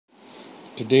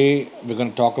Today we're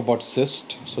going to talk about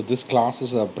cyst. So this class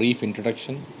is a brief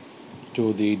introduction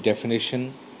to the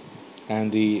definition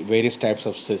and the various types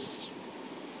of cysts.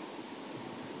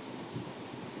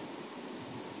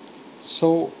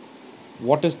 So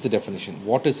what is the definition?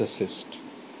 What is a cyst?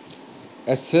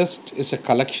 A cyst is a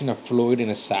collection of fluid in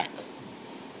a sac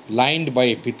lined by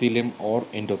epithelium or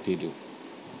endothelium.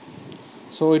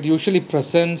 So it usually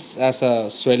presents as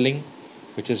a swelling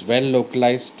which is well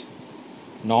localized,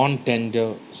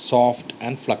 non-tender, soft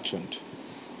and fluctuant.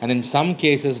 And in some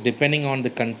cases, depending on the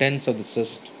contents of the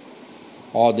cyst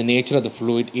or the nature of the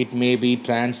fluid, it may be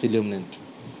transilluminant.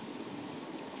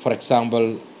 For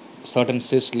example, certain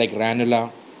cysts like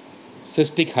ranula,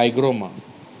 cystic hygroma,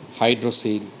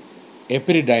 hydrocele,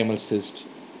 epididymal cyst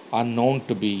are known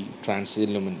to be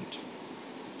transilluminant.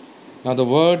 Now, the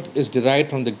word is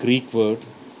derived from the Greek word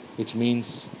which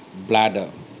means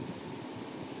bladder.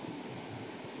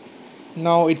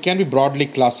 Now, it can be broadly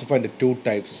classified into two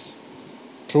types: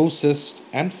 true cyst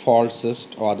and false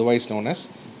cyst, or otherwise known as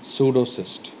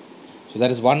pseudocyst. So, that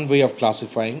is one way of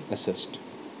classifying a cyst.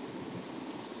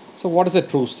 So, what is a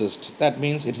true cyst? That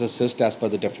means it is a cyst as per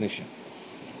the definition.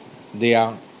 They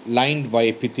are lined by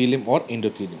epithelium or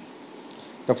endothelium.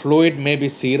 The fluid may be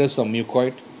serous or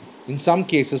mucoid. In some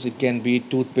cases, it can be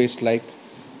toothpaste like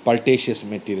pultaceous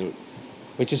material,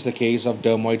 which is the case of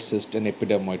dermoid cyst and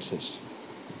epidermoid cyst.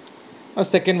 A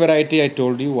second variety I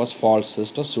told you was false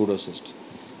cyst or pseudocyst.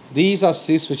 These are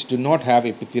cysts which do not have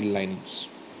epithelial linings.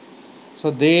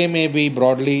 So they may be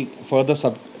broadly further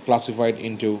subclassified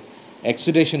into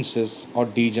exudation cysts or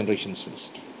degeneration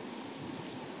cysts.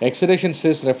 Exudation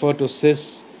cysts refer to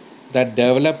cysts that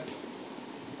develop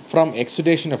from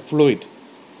exudation of fluid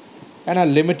and are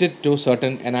limited to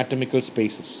certain anatomical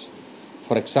spaces.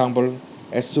 For example,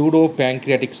 a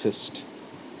pseudopancreatic cyst,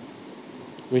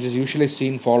 which is usually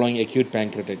seen following acute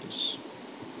pancreatitis.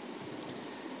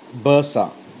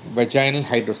 Bursa, vaginal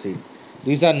hydrocele.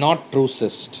 These are not true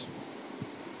cysts.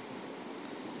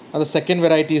 Now, the second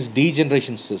variety is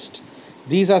degeneration cyst.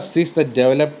 These are cysts that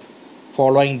develop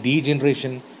following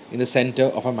degeneration in the center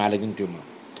of a malignant tumor.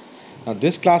 Now,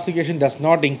 this classification does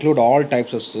not include all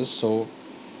types of cysts, so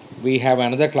we have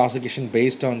another classification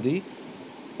based on the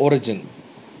origin.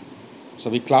 So,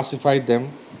 we classify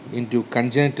them into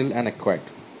congenital and acquired.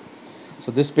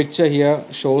 So, this picture here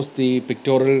shows the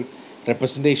pictorial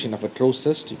representation of a true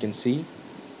cyst. You can see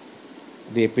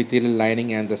the epithelial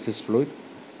lining and the cyst fluid.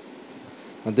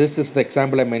 Now, this is the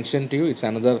example I mentioned to you. It's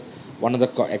another one of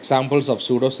the examples of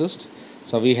pseudocyst.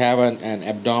 So we have an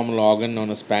abdominal organ known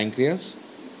as pancreas.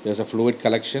 There's a fluid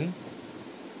collection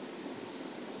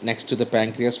next to the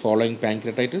pancreas following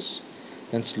pancreatitis.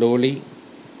 Then slowly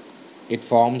it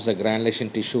forms a granulation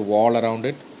tissue wall around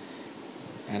it,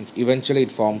 and eventually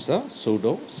it forms a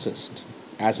pseudocyst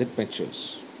as it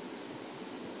matures.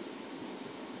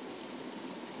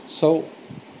 So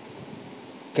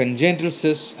congenital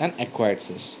cysts and acquired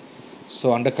cysts.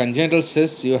 So under congenital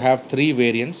cysts you have three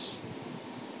variants.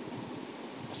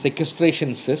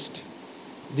 Sequestration cyst.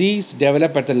 These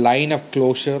develop at the line of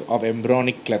closure of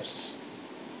embryonic clefts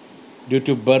due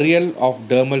to burial of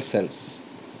dermal cells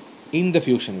in the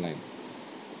fusion line.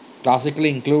 Classically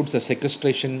includes the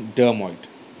sequestration dermoid.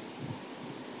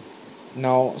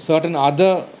 Now, certain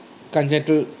other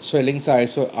congenital swellings are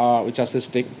also which are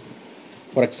cystic.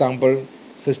 For example,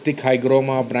 cystic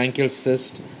hygroma, branchial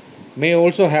cyst may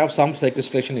also have some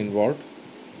sequestration involved,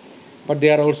 but they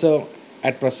are also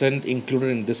at present included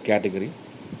in this category,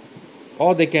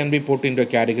 or they can be put into a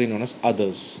category known as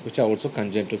others, which are also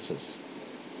congenital cysts.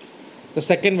 The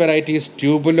second variety is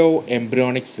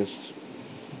tubuloembryonic cysts.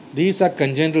 These are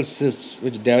congenital cysts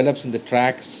which develops in the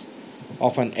tracts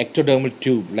of an ectodermal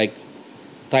tube like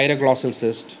thyroglossal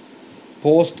cyst,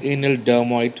 post-anal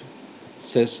dermoid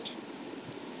cyst.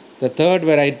 The third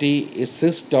variety is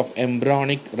cyst of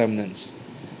embryonic remnants.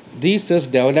 These cysts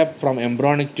develop from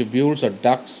embryonic tubules or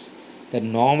ducts that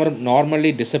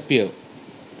normally disappear,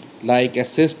 like a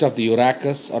cyst of the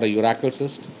urachus or a urachal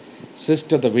cyst,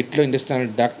 cyst of the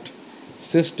vitreointestinal duct,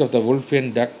 cyst of the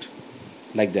Wolffian duct,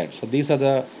 like that. So these are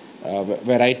the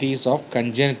varieties of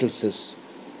congenital cysts.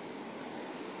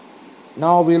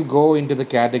 Now we'll go into the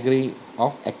category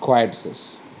of acquired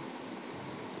cysts.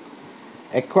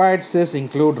 Acquired cysts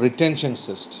include retention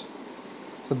cysts.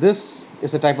 So this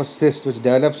is a type of cyst which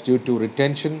develops due to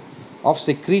retention of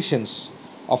secretions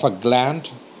of a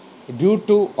gland due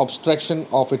to obstruction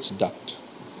of its duct.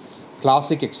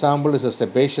 Classic example is a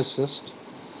sebaceous cyst,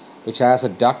 which has a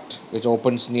duct which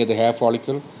opens near the hair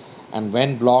follicle, and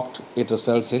when blocked it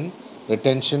results in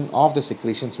retention of the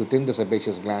secretions within the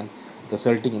sebaceous gland,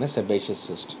 resulting in a sebaceous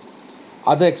cyst.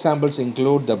 Other examples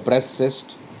include the breast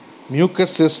cyst,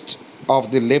 mucus cyst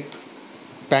of the lip,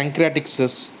 pancreatic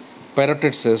cyst,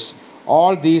 parotid cyst.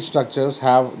 All these structures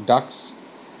have ducts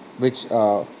which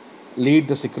lead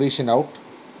the secretion out.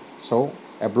 So,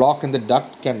 a block in the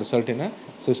duct can result in a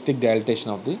cystic dilatation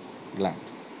of the gland.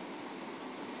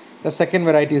 The second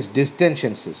variety is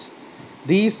distension cysts.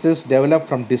 These cysts develop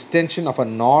from distension of a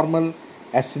normal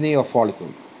acini or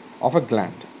follicle of a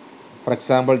gland. For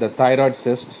example, the thyroid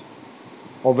cyst,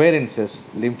 ovarian cyst,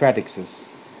 lymphatic cyst.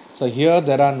 So here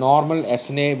there are normal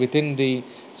acini within the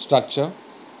structure,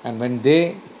 and when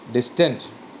they distend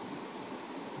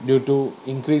due to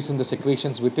increase in the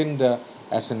secretions within the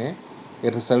acini,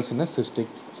 it results in a cystic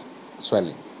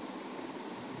swelling.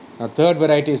 Now third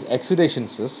variety is exudation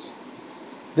cyst.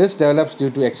 This develops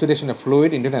due to exudation of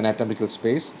fluid into the anatomical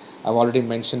space. I've already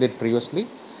mentioned it previously.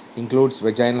 Includes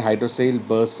vaginal hydrocele,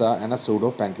 bursa, and a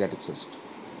pseudopancreatic cyst.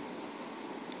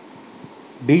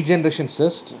 Degeneration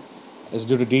cyst is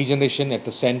due to degeneration at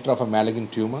the center of a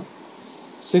malignant tumor.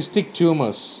 Cystic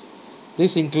tumors.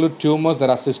 These include tumors that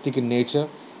are cystic in nature,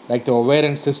 like the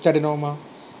ovarian cystadenoma,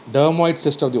 dermoid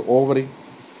cyst of the ovary.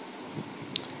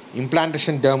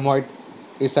 Implantation dermoid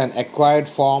is an acquired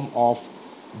form of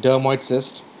dermoid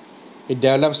cyst. It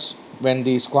develops when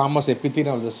the squamous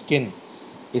epithelium of the skin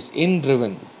is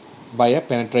indriven by a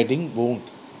penetrating wound,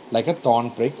 like a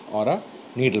thorn prick or a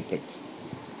needle prick.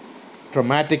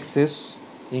 Traumatic cysts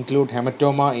include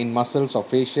hematoma in muscles or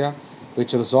fascia,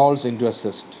 which resolves into a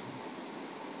cyst.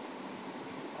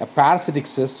 A parasitic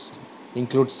cyst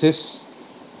includes cysts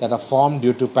that are formed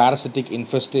due to parasitic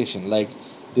infestation, like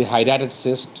the hydatid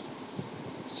cyst,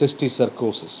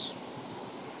 cysticercosis.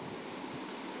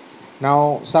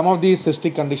 Now, some of these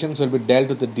cystic conditions will be dealt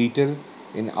with in detail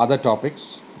in other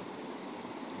topics.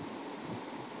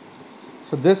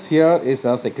 So this here is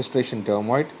a sequestration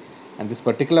dermoid, and this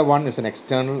particular one is an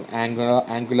external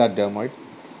angular dermoid.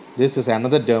 This is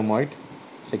another dermoid,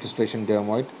 sequestration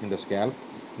dermoid in the scalp,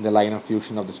 in the line of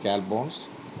fusion of the scalp bones.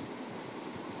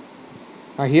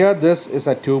 Now here this is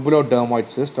a tubulodermoid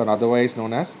cyst, or otherwise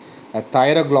known as a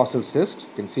thyroglossal cyst.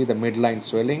 You can see the midline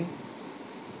swelling,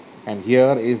 and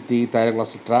here is the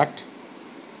thyroglossal tract.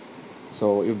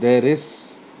 So if there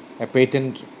is a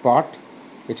patent part,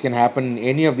 which can happen in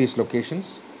any of these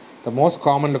locations, the most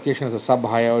common location is a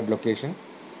subhyoid location,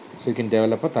 so you can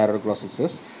develop a thyroglossal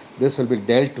cyst. This will be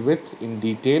dealt with in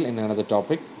detail in another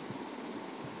topic.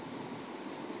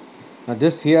 Now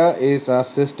this here is a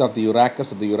cyst of the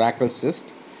urachus, or the urachal cyst.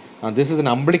 Now this is an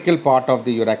umbilical part of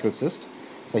the urachal cyst.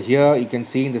 So here you can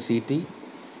see in the CT.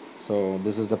 So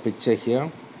this is the picture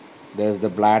here. There's the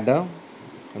bladder,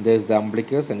 and there's the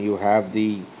umbilicus, and you have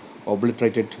the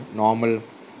obliterated normal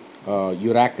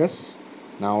urachus.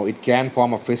 Now it can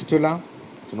form a fistula,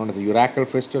 it's known as a urachal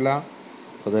fistula.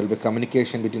 So there will be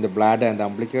communication between the bladder and the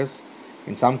umbilicus.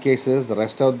 In some cases, the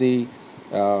rest of the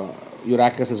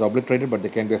urachus is obliterated, but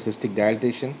there can be a cystic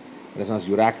dilatation. It is known as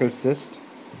urachal cyst.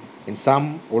 In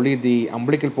some, only the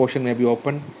umbilical portion may be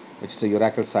open, which is a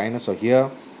urachal sinus. So here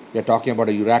we are talking about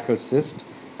a urachal cyst,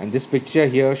 and this picture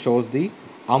here shows the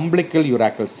umbilical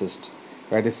urachal cyst,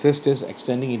 where the cyst is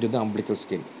extending into the umbilical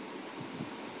skin.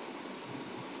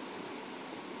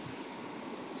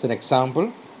 It's an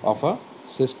example of a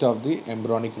cyst of the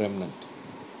embryonic remnant.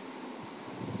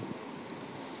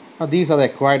 Now these are the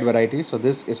acquired varieties. So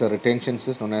this is a retention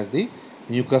cyst known as the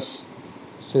mucus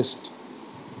cyst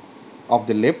of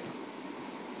the lip.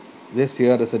 This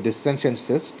here is a distension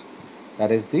cyst,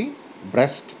 that is the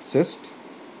breast cyst.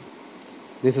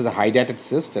 This is a hydatid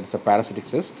cyst, that is a parasitic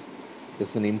cyst.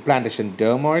 This is an implantation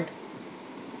dermoid.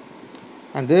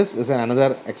 And this is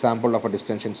another example of a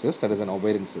distension cyst, that is an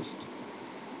ovarian cyst.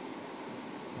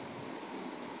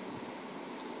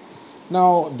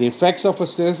 Now, the effects of a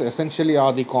cyst essentially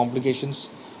are the complications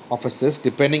of a cyst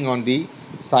depending on the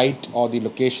site or the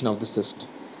location of the cyst.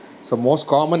 So, most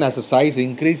common, as the size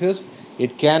increases,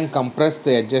 it can compress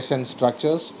the adjacent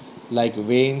structures like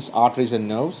veins, arteries, and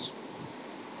nerves.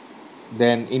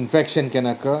 Then infection can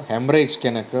occur, hemorrhage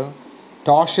can occur,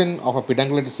 torsion of a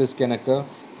pedunculated cyst can occur,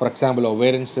 for example,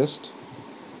 ovarian cyst.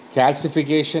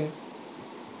 Calcification,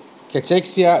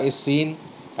 cachexia is seen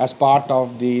as part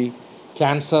of the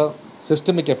cancer,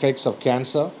 systemic effects of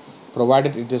cancer,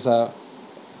 provided it is a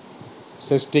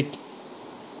cystic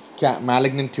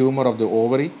malignant tumor of the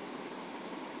ovary.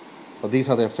 So these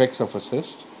are the effects of a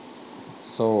cyst.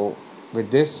 So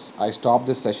with this, I stop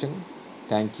this session.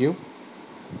 Thank you.